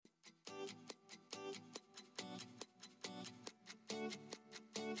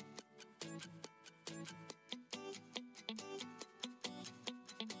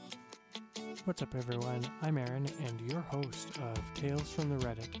What's up, everyone? I'm Aaron, and your host of Tales from the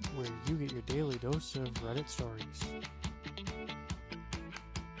Reddit, where you get your daily dose of Reddit stories.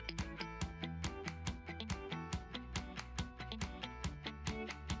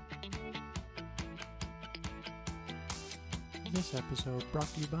 This episode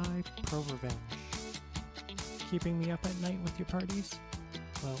brought to you by ProRevenge. Keeping me up at night with your parties?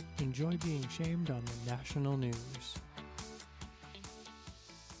 Well, enjoy being shamed on the national news.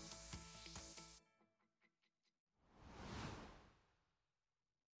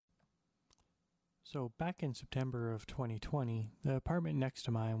 So back in September of 2020, the apartment next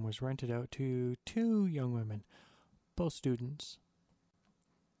to mine was rented out to two young women, both students.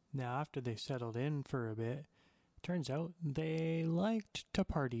 Now after they settled in for a bit, turns out they liked to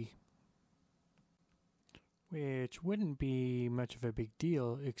party. Which wouldn't be much of a big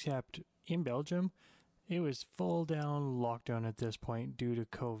deal, except in Belgium, it was full down lockdown at this point due to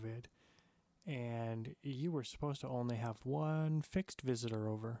COVID. And you were supposed to only have one fixed visitor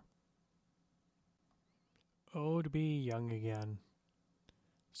over. Oh, to be young again.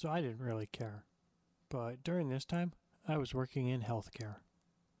 So I didn't really care. But during this time, I was working in healthcare.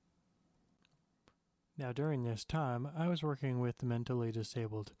 Now during this time, I was working with the mentally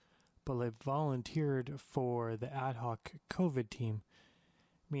disabled, but I volunteered for the ad hoc COVID team,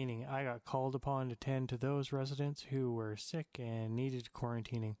 meaning I got called upon to tend to those residents who were sick and needed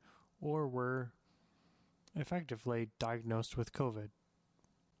quarantining, or were effectively diagnosed with COVID.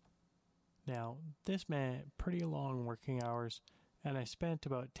 Now, this meant pretty long working hours, and I spent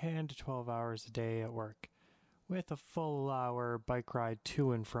about 10 to 12 hours a day at work, with a full hour bike ride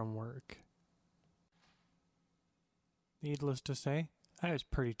to and from work. Needless to say, I was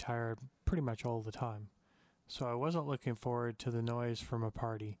pretty tired pretty much all the time, so I wasn't looking forward to the noise from a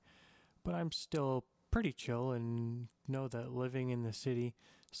party, but I'm still pretty chill and know that living in the city,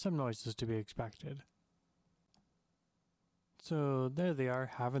 some noise is to be expected. So there they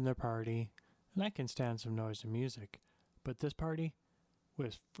are having their party, and I can stand some noise and music, but this party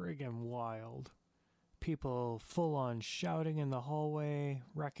was friggin' wild. People full on shouting in the hallway,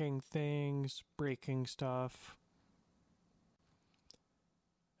 wrecking things, breaking stuff.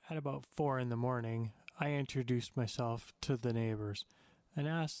 At about 4 a.m, I introduced myself to the neighbors and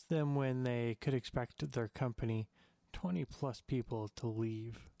asked them when they could expect their company, 20 plus people, to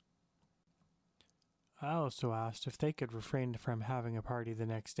leave. I also asked if they could refrain from having a party the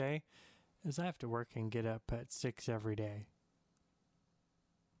next day, as I have to work and get up at 6 every day.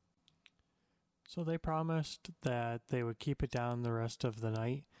 So they promised that they would keep it down the rest of the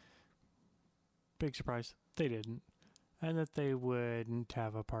night. Big surprise, they didn't, and that they wouldn't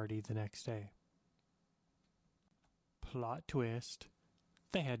have a party the next day. Plot twist,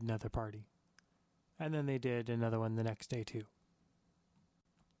 they had another party, and then they did another one the next day too.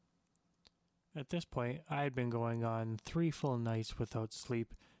 At this point, I had been going on 3 full nights without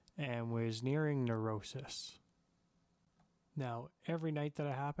sleep and was nearing neurosis. Now, every night that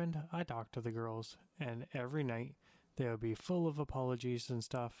it happened, I talked to the girls, and every night they would be full of apologies and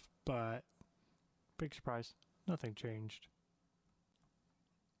stuff, but big surprise, nothing changed.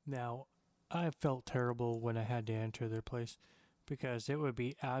 Now, I felt terrible when I had to enter their place because it would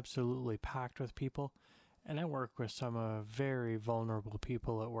be absolutely packed with people, and I work with some very vulnerable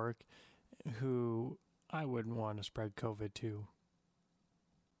people at work who I wouldn't want to spread COVID to.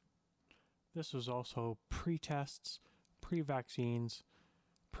 This was also pre-tests, pre-vaccines,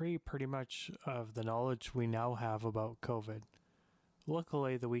 pretty much of the knowledge we now have about COVID.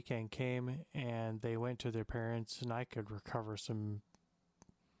 Luckily, the weekend came and they went to their parents and I could recover some,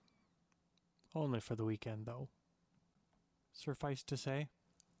 only for the weekend though. Suffice to say,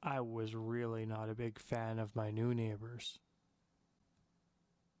 I was really not a big fan of my new neighbors.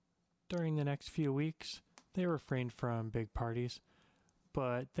 During the next few weeks, they refrained from big parties,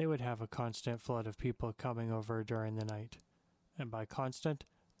 but they would have a constant flood of people coming over during the night. And by constant,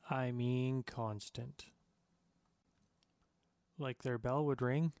 I mean constant. Like their bell would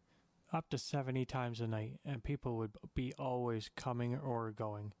ring up to 70 times a night, and people would be always coming or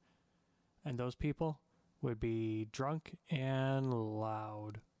going. And those people would be drunk and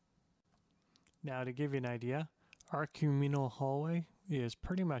loud. Now, to give you an idea, our communal hallway is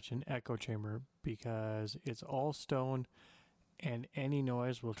pretty much an echo chamber because it's all stone and any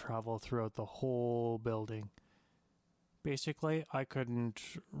noise will travel throughout the whole building. Basically, I couldn't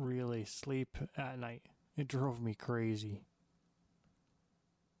really sleep at night. It drove me crazy.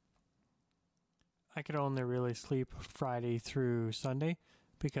 I could only really sleep Friday through Sunday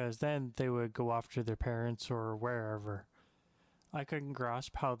because then they would go off to their parents or wherever. I couldn't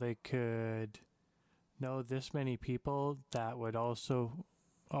grasp how they could know this many people that would also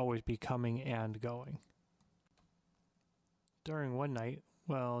always be coming and going. During one night,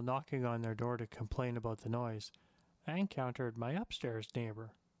 while knocking on their door to complain about the noise, I encountered my upstairs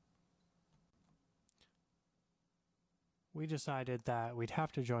neighbor. We decided that we'd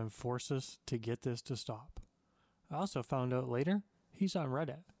have to join forces to get this to stop. I also found out later he's on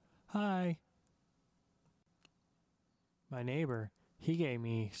Reddit. Hi! My neighbor, he gave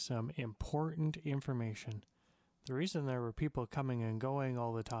me some important information. The reason there were people coming and going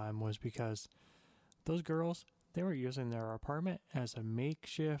all the time was because those girls, they were using their apartment as a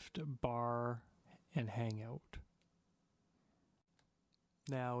makeshift bar and hangout.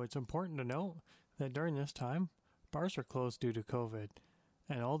 Now, it's important to note that during this time, bars were closed due to COVID,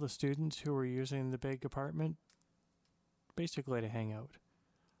 and all the students who were using the big apartment basically to hang out.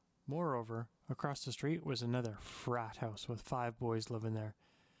 Moreover, across the street was another frat house with 5 boys living there,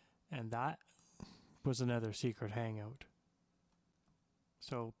 and that was another secret hangout.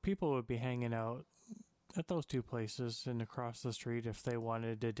 So people would be hanging out at those 2 places and across the street if they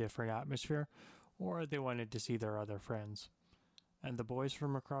wanted a different atmosphere or they wanted to see their other friends. And the boys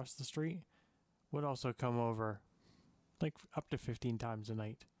from across the street would also come over like up to 15 times a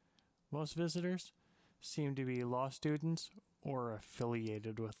night. Most visitors seemed to be law students or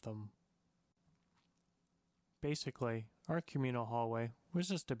affiliated with them. Basically, our communal hallway was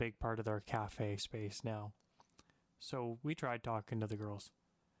just a big part of their cafe space now. So we tried talking to the girls.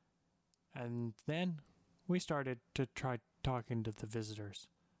 And then we started to try talking to the visitors.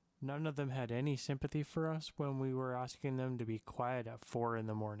 None of them had any sympathy for us when we were asking them to be quiet at 4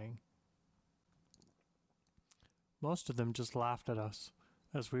 a.m. Most of them just laughed at us,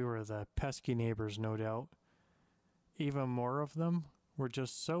 as we were the pesky neighbors, no doubt. Even more of them were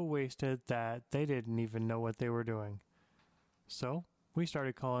just so wasted that they didn't even know what they were doing. So we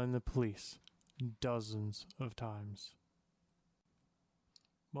started calling the police dozens of times.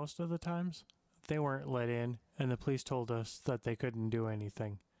 Most of the times, they weren't let in, and the police told us that they couldn't do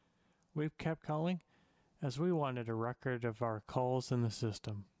anything. We kept calling, as we wanted a record of our calls in the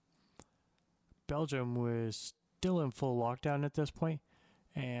system. Belgium was still in full lockdown at this point,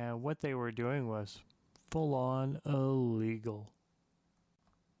 and what they were doing was full-on illegal.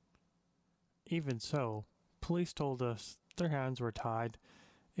 Even so, police told us their hands were tied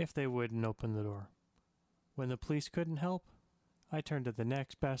if they wouldn't open the door. When the police couldn't help, I turned to the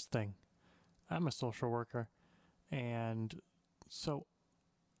next best thing. I'm a social worker, and so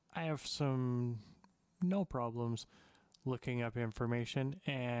I have no problems looking up information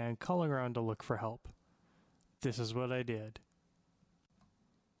and calling around to look for help. This is what I did.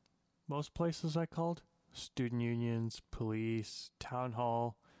 Most places I called, student unions, police, town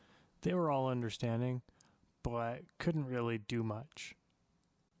hall, they were all understanding, but couldn't really do much.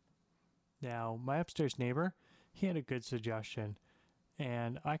 Now, my upstairs neighbor, he had a good suggestion,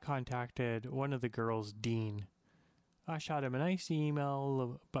 and I contacted one of the girls' dean. I shot him a nice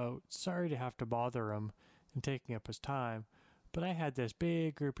email about sorry to have to bother him and taking up his time, but I had this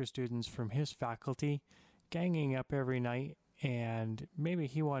big group of students from his faculty ganging up every night, and maybe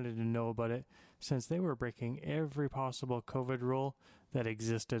he wanted to know about it since they were breaking every possible COVID rule that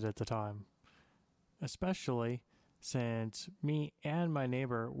existed at the time. Especially since me and my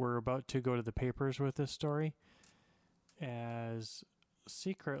neighbor were about to go to the papers with this story, as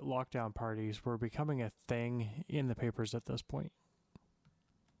secret lockdown parties were becoming a thing in the papers at this point.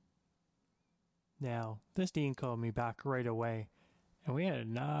 Now, this dean called me back right away, and we had a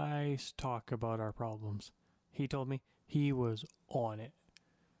nice talk about our problems. He told me he was on it.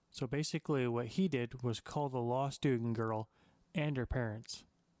 So basically what he did was call the law student girl and her parents.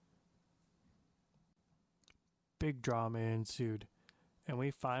 Big drama ensued, and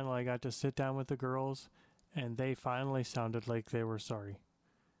we finally got to sit down with the girls, and they finally sounded like they were sorry.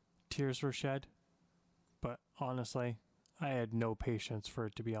 Tears were shed, but honestly, I had no patience for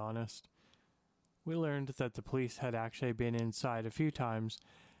it, to be honest. We learned that the police had actually been inside a few times,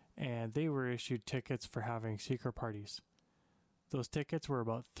 and they were issued tickets for having secret parties. Those tickets were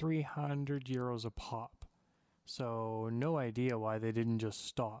about €300 a pop, so no idea why they didn't just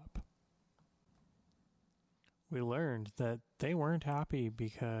stop. We learned that they weren't happy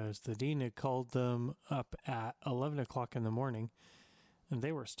because the dean had called them up at 11 o'clock in the morning, and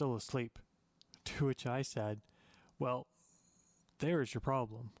they were still asleep. To which I said, well, there's your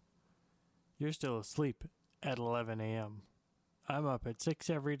problem. You're still asleep at 11 a.m. I'm up at 6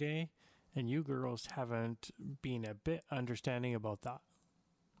 every day, and you girls haven't been a bit understanding about that.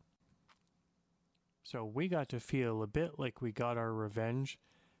 So we got to feel a bit like we got our revenge,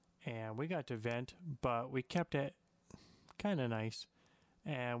 and we got to vent, but we kept it kind of nice,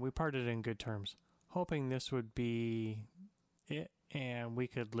 and we parted in good terms, hoping this would be it and we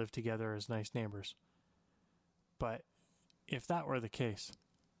could live together as nice neighbors. But if that were the case,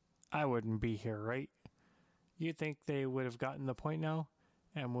 I wouldn't be here, right? You'd think they would have gotten the point now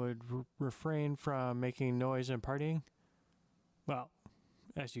and would refrain from making noise and partying? Well,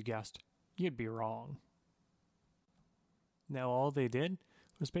 as you guessed, you'd be wrong. Now all they did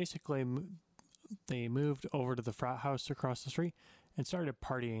was basically they moved over to the frat house across the street and started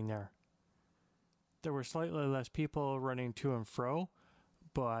partying there. There were slightly less people running to and fro,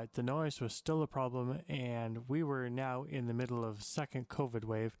 but the noise was still a problem, and we were now in the middle of second COVID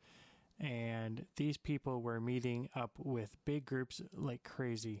wave, and these people were meeting up with big groups like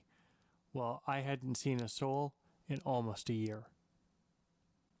crazy, while I hadn't seen a soul in almost a year.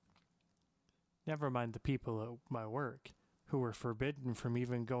 Never mind the people at my work, who were forbidden from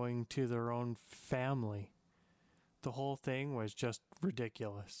even going to their own family. The whole thing was just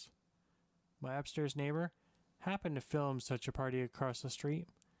ridiculous. My upstairs neighbor happened to film such a party across the street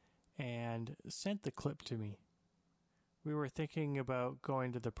and sent the clip to me. We were thinking about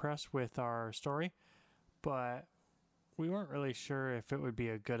going to the press with our story, but we weren't really sure if it would be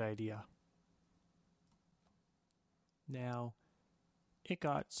a good idea. Now, it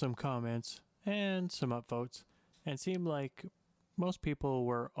got some comments and some upvotes, and seemed like most people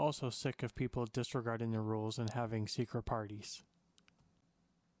were also sick of people disregarding the rules and having secret parties.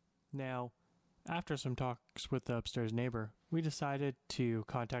 Now, after some talks with the upstairs neighbor, we decided to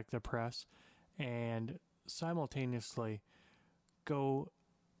contact the press and simultaneously go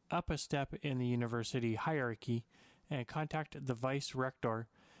up a step in the university hierarchy and contact the vice rector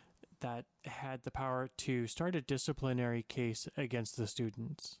that had the power to start a disciplinary case against the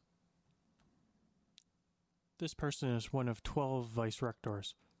students. This person is one of 12 vice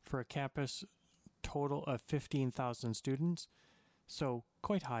rectors for a campus total of 15,000 students, so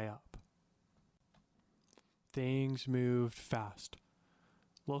quite high up. Things moved fast.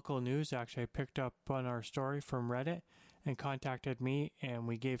 Local news actually picked up on our story from Reddit and contacted me, and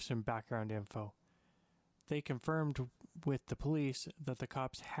we gave some background info. They confirmed with the police that the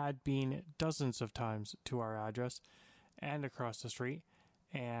cops had been dozens of times to our address and across the street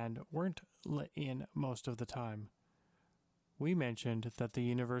and weren't let in most of the time. We mentioned that the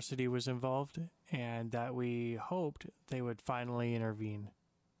university was involved and that we hoped they would finally intervene.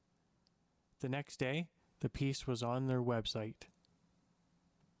 The next day, the piece was on their website.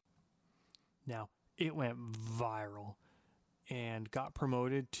 Now, it went viral and got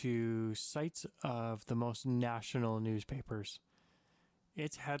promoted to sites of the most national newspapers.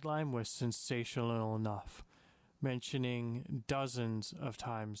 Its headline was sensational enough, mentioning dozens of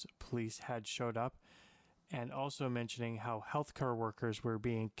times police had showed up, and also mentioning how healthcare workers were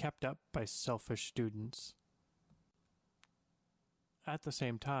being kept up by selfish students. At the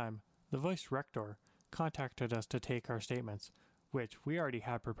same time, the vice rector contacted us to take our statements, which we already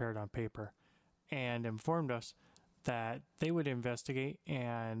had prepared on paper, and informed us that they would investigate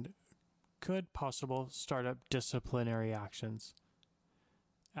and could possibly start up disciplinary actions.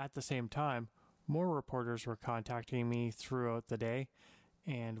 At the same time, more reporters were contacting me throughout the day,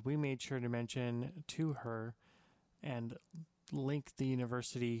 and we made sure to mention to her and link the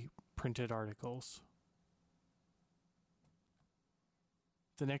university printed articles.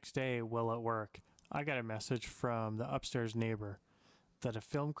 The next day, while at work, I got a message from the upstairs neighbor that a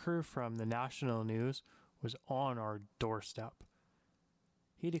film crew from the national news was on our doorstep.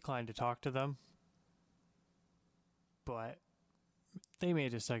 He declined to talk to them, but they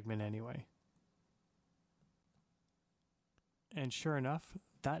made a segment anyway. And sure enough,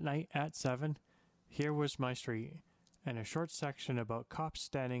 that night at 7, here was my street, and a short section about cops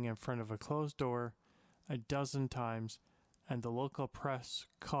standing in front of a closed door a dozen times, and the local press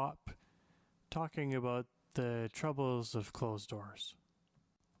cop talking about the troubles of closed doors.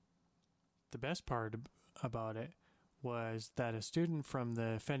 The best part about it was that a student from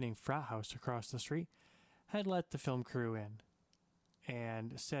the offending frat house across the street had let the film crew in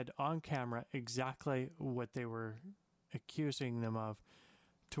and said on camera exactly what they were accusing them of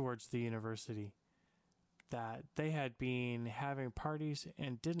towards the university, that they had been having parties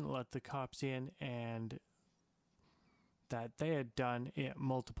and didn't let the cops in, and that they had done it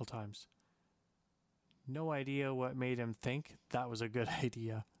multiple times. No idea what made him think that was a good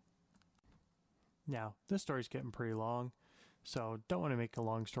idea. Now, this story's getting pretty long, so don't want to make a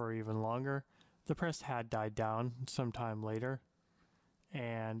long story even longer. The press had died down sometime later,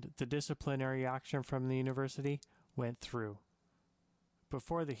 and the disciplinary action from the university went through.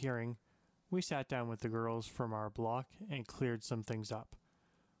 Before the hearing, we sat down with the girls from our block and cleared some things up.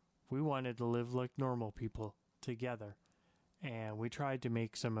 We wanted to live like normal people together, and we tried to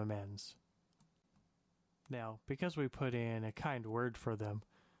make some amends. Now, because we put in a kind word for them,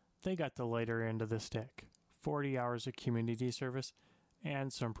 they got the lighter end of the stick, 40 hours of community service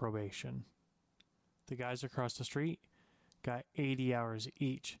and some probation. The guys across the street got 80 hours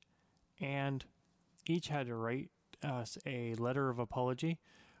each, and each had to write us a letter of apology,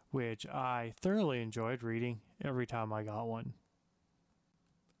 which I thoroughly enjoyed reading every time I got one.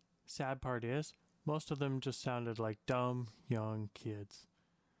 Sad part is, most of them just sounded like dumb young kids.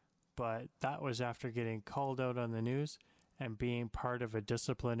 But that was after getting called out on the news and being part of a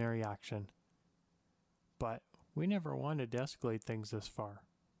disciplinary action. But we never wanted to escalate things this far.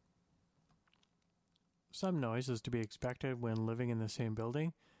 Some noise is to be expected when living in the same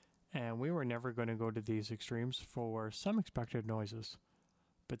building, and we were never going to go to these extremes for some expected noises.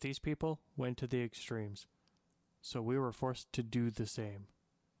 But these people went to the extremes, so we were forced to do the same.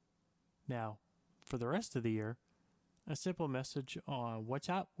 Now, for the rest of the year, a simple message on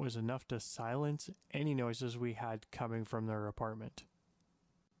WhatsApp was enough to silence any noises we had coming from their apartment.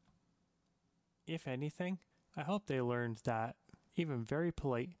 If anything, I hope they learned that even very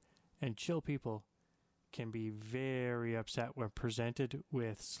polite and chill people can be very upset when presented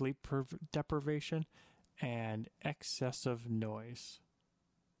with sleep deprivation and excessive noise.